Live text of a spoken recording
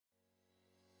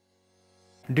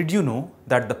Did you know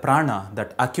that the prana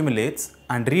that accumulates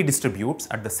and redistributes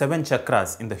at the 7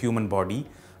 chakras in the human body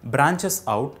branches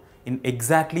out in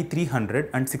exactly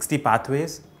 360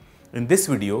 pathways? In this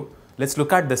video, let's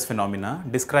look at this phenomena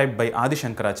described by Adi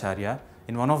Shankaracharya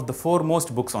in one of the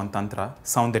foremost books on Tantra,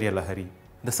 Saundarya Lahari.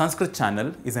 The Sanskrit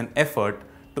channel is an effort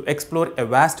to explore a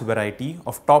vast variety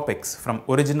of topics from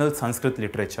original Sanskrit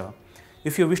literature.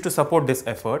 If you wish to support this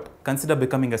effort, consider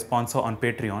becoming a sponsor on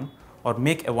Patreon or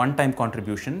make a one-time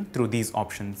contribution through these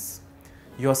options.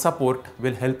 Your support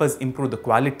will help us improve the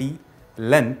quality,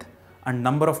 length, and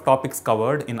number of topics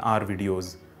covered in our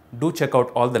videos. Do check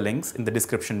out all the links in the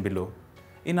description below.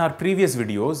 In our previous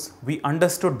videos, we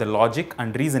understood the logic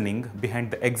and reasoning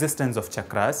behind the existence of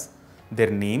chakras,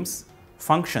 their names,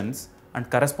 functions,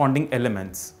 and corresponding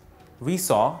elements. We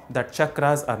saw that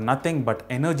chakras are nothing but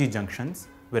energy junctions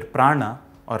where prana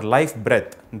or life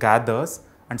breath gathers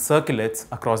and circulates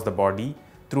across the body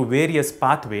through various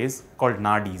pathways called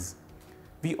nadis.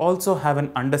 We also have an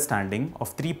understanding of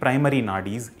three primary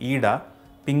nadis, Ida,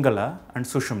 Pingala, and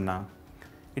Sushumna.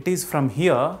 It is from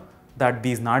here that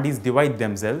these nadis divide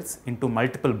themselves into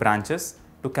multiple branches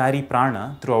to carry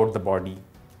prana throughout the body.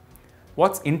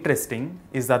 What's interesting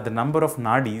is that the number of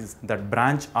nadis that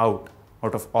branch out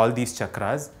of all these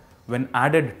chakras, when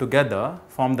added together,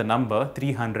 form the number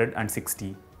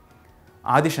 360.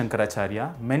 Adi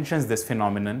Shankaracharya mentions this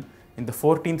phenomenon in the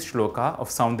 14th shloka of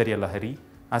Saundarya Lahari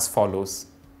as follows.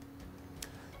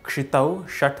 Kshitau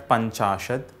shat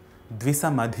panchashad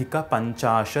dvisamadhika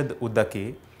panchashad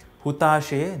udake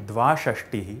hutashe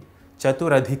dvashashtihi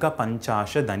chaturadhika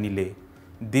panchashad anile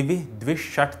divi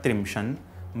dvishat trimshan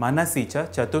manasicha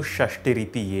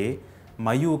chatushashtiriti ye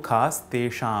mayukhas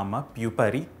teshama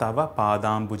pyupari tava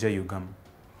padambuja yugam.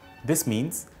 This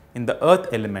means in the earth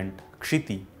element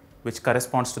Kshiti, which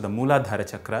corresponds to the Mooladhara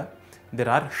chakra, there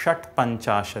are Shat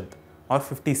Panchashad or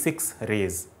 56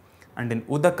 rays, and in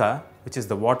Udaka, which is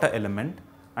the water element,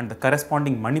 and the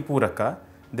corresponding Manipuraka,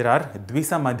 there are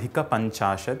Dvisamadhika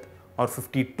Panchashad or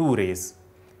 52 rays.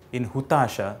 In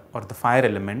Hutasha or the fire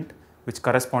element, which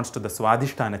corresponds to the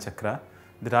Swadhisthana chakra,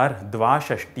 there are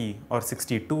Dvashashti or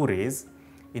 62 rays.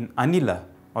 In Anila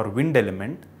or wind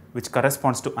element, which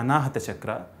corresponds to Anahata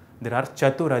chakra, there are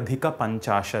Chaturadhika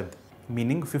Panchashad,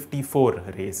 meaning 54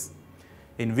 rays.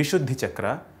 In Vishuddhi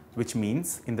chakra, which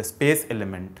means in the space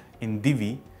element, in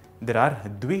Divi, there are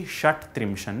Dvishat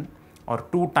Trimshan or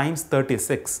 2 times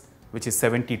 36, which is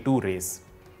 72 rays.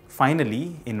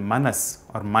 Finally, in Manas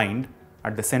or mind,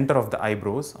 at the center of the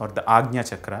eyebrows or the Agnya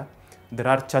chakra, there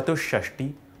are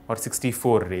Chatushashti or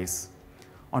 64 rays.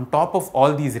 On top of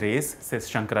all these rays, says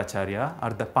Shankaracharya,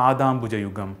 are the Padambuja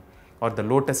Yugam or the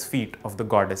lotus feet of the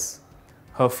goddess.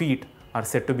 Her feet are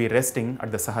said to be resting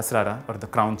at the Sahasrara or the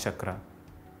crown chakra.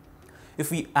 If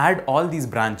we add all these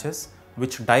branches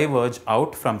which diverge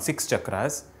out from 6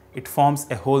 chakras, it forms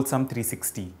a wholesome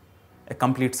 360, a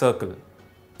complete circle.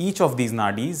 Each of these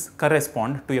nadis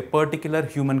correspond to a particular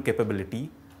human capability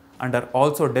and are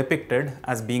also depicted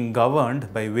as being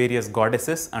governed by various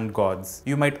goddesses and gods.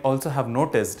 You might also have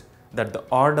noticed that the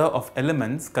order of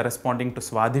elements corresponding to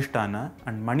Swadhisthana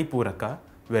and Manipuraka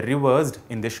were reversed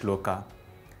in this shloka.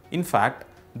 In fact,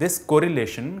 this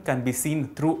correlation can be seen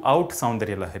throughout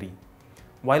Saundarya Lahari.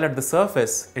 While at the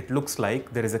surface it looks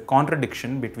like there is a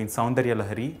contradiction between Saundarya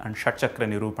Lahari and Shatchakra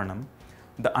Nirupanam,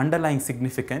 the underlying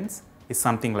significance is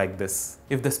something like this.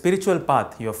 If the spiritual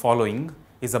path you are following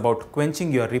is about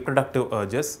quenching your reproductive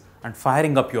urges and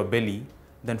firing up your belly,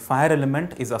 then fire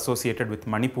element is associated with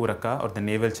Manipuraka or the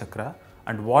navel chakra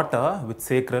and water with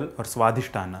sacral or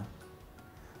Swadhisthana.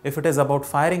 If it is about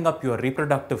firing up your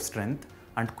reproductive strength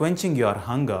and quenching your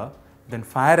hunger, then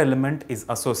fire element is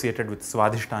associated with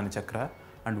Swadhisthana chakra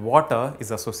and water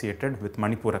is associated with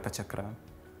Manipuraka chakra.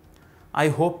 I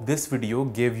hope this video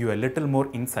gave you a little more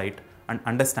insight and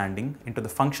understanding into the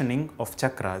functioning of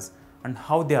chakras and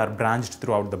how they are branched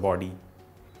throughout the body.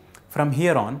 From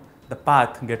here on, the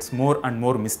path gets more and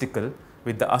more mystical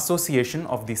with the association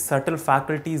of these subtle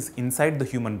faculties inside the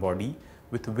human body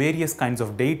with various kinds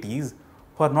of deities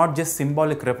who are not just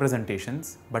symbolic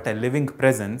representations but a living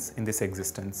presence in this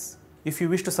existence. If you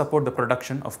wish to support the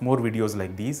production of more videos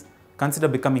like these, consider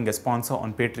becoming a sponsor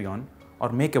on Patreon or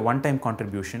make a one-time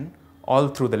contribution, all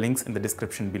through the links in the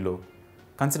description below.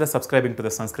 Consider subscribing to the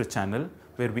Sanskrit channel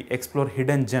where we explore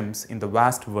hidden gems in the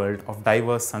vast world of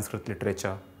diverse Sanskrit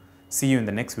literature. See you in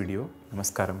the next video.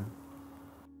 Namaskaram.